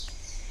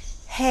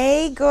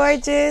Hey,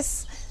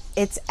 gorgeous.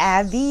 It's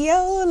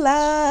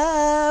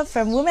Aviola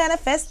from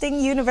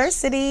Womanifesting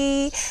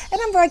University,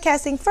 and I'm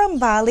broadcasting from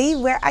Bali,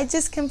 where I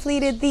just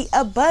completed the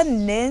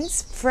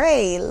Abundance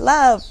Pray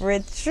Love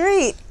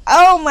Retreat.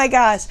 Oh my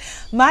gosh,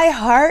 my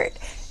heart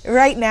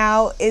right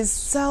now is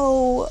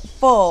so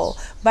full.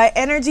 My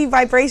energy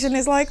vibration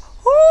is like, ooh.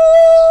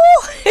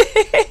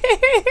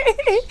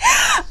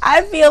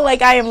 I feel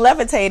like I am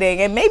levitating,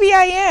 and maybe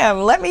I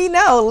am. Let me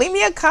know. Leave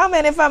me a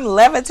comment if I'm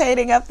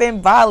levitating up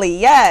in Bali.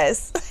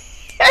 Yes.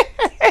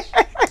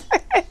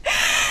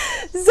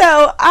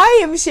 So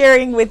I am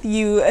sharing with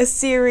you a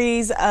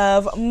series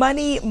of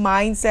money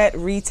mindset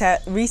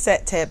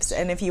reset tips.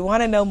 And if you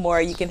want to know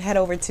more, you can head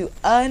over to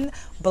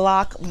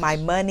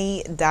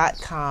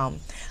unblockmymoney.com.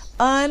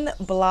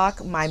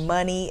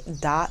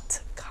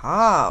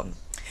 unblockmymoney.com.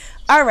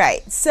 All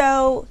right,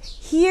 so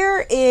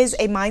here is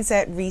a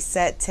mindset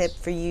reset tip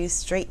for you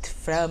straight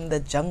from the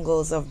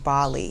jungles of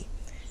Bali.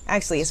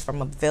 Actually, it's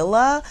from a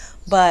villa,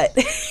 but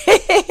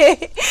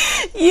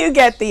you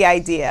get the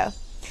idea.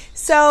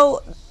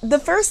 So the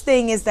first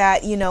thing is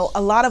that, a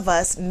lot of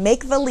us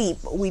make the leap,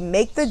 we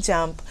make the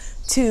jump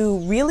to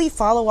really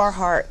follow our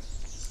heart,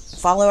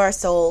 follow our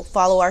soul,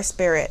 follow our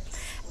spirit.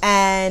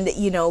 And,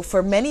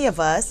 for many of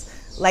us,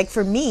 like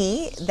for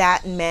me,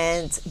 that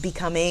meant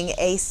becoming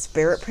a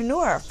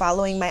spiritpreneur,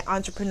 following my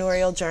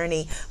entrepreneurial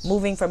journey,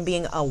 moving from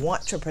being a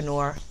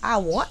wantrepreneur, I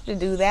want to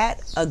do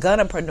that, a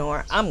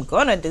gonapreneur, I'm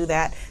gonna do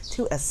that,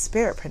 to a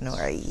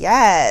spiritpreneur.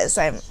 Yes,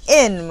 I'm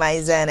in my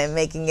zen and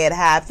making it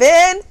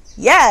happen.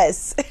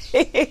 Yes.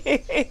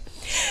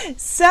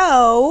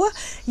 So,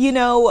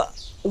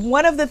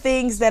 one of the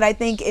things that I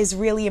think is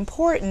really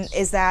important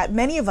is that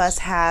many of us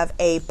have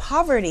a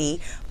poverty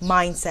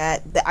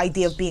mindset, the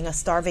idea of being a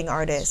starving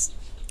artist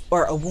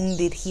or a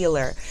wounded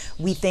healer.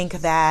 We think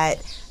that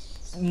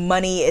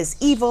money is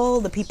evil,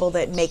 the people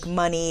that make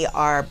money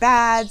are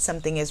bad,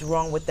 something is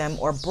wrong with them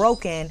or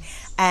broken.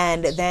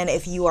 And then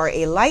if you are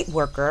a light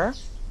worker,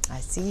 I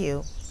see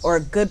you, or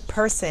a good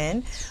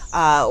person,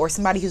 or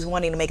somebody who's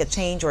wanting to make a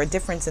change or a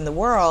difference in the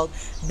world,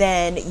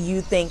 then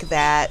you think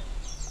that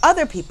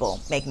other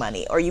people make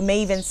money. Or you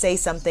may even say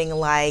something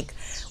like,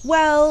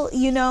 well,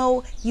 you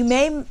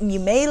may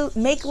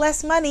make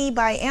less money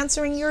by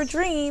answering your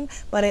dream,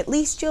 but at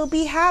least you'll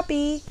be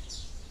happy.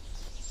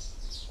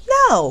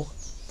 No,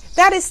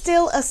 that is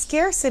still a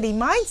scarcity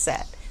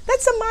mindset.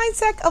 That's a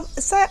mindset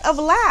of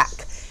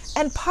lack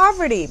and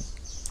poverty.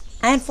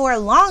 And for a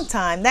long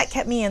time, that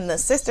kept me in the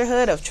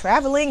sisterhood of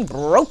traveling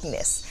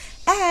brokenness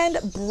and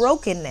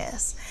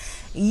brokenness.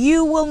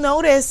 You will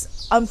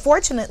notice,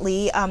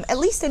 unfortunately, at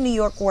least in New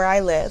York where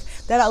I live,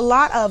 that a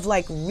lot of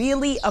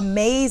really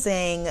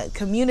amazing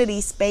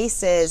community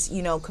spaces,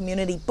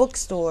 community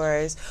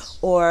bookstores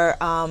or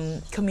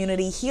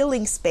community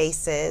healing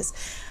spaces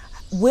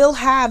will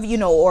have,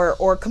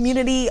 or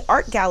community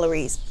art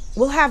galleries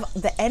will have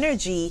the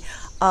energy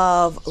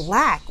of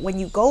lack when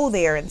you go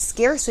there, and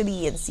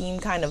scarcity, and seem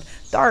kind of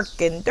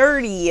dark and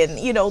dirty and,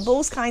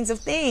 those kinds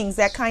of things,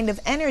 that kind of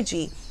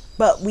energy.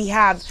 But we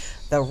have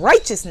the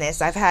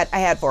righteousness I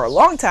had for a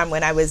long time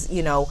when I was,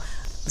 part of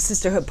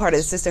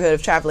the sisterhood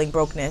of traveling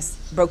brokenness,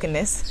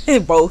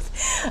 both,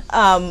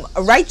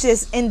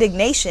 righteous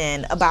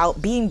indignation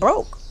about being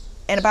broke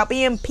and about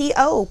being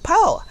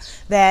po,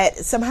 that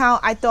somehow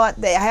I thought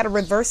that I had a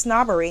reverse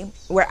snobbery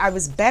where I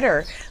was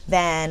better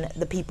than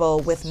the people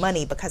with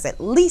money because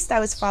at least I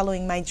was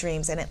following my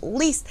dreams and at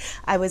least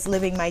I was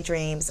living my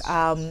dreams.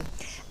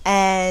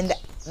 And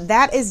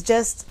that is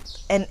just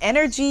an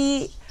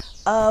energy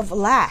of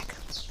lack.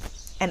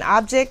 An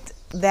object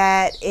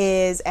that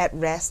is at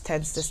rest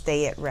tends to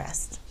stay at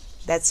rest.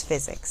 That's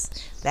physics.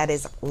 That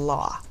is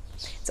law.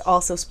 It's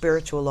also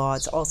spiritual law.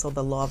 It's also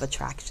the law of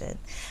attraction.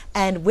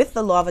 And with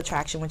the law of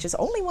attraction, which is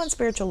only one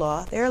spiritual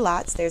law, there are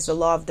lots. There's the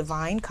law of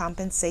divine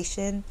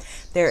compensation.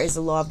 There is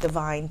the law of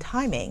divine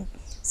timing.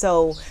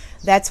 So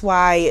that's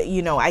why,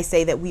 I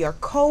say that we are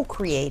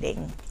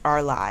co-creating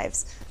our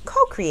lives.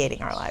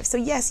 So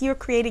yes, you're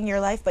creating your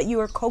life, but you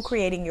are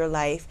co-creating your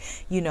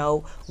life,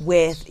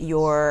 with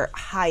your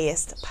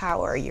highest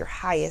power, your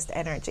highest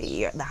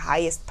energy, the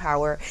highest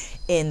power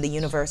in the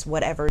universe,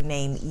 whatever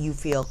name you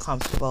feel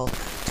comfortable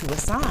to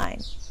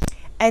assign.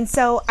 And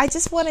so I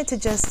just wanted to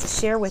just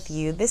share with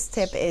you, this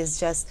tip is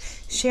just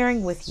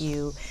sharing with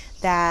you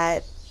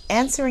that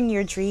answering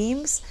your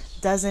dreams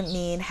doesn't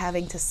mean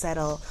having to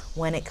settle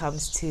when it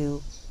comes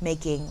to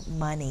making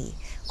money,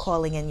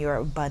 calling in your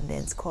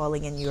abundance,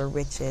 calling in your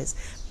riches.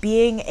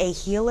 Being a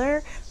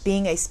healer,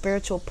 being a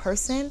spiritual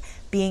person,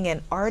 being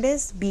an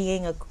artist,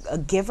 being a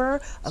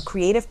giver, a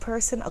creative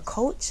person, a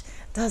coach,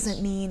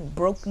 doesn't mean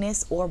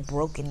brokenness or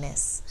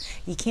brokenness.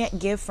 You can't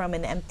give from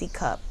an empty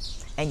cup,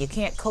 and you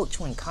can't coach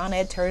when Con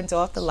Ed turns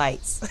off the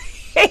lights.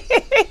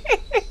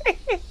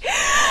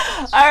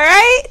 All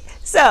right?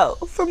 So,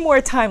 for more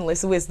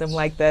timeless wisdom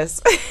like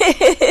this,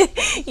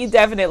 you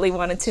definitely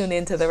want to tune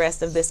into the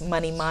rest of this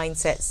Money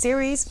Mindset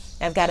series.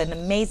 I've got an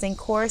amazing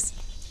course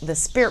the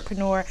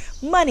Spiritpreneur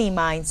Money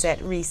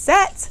Mindset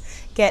Reset.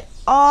 Get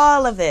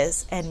all of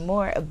this and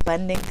more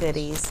abundant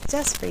goodies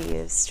just for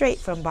you, straight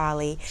from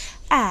Bali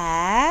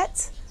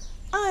at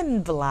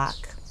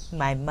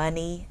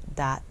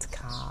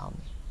unblockmymoney.com.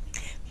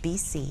 Be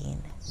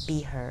seen,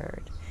 be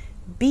heard,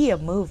 be a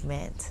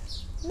movement.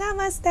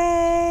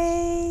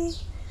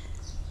 Namaste.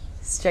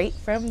 Straight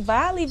from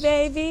Bali,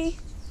 baby.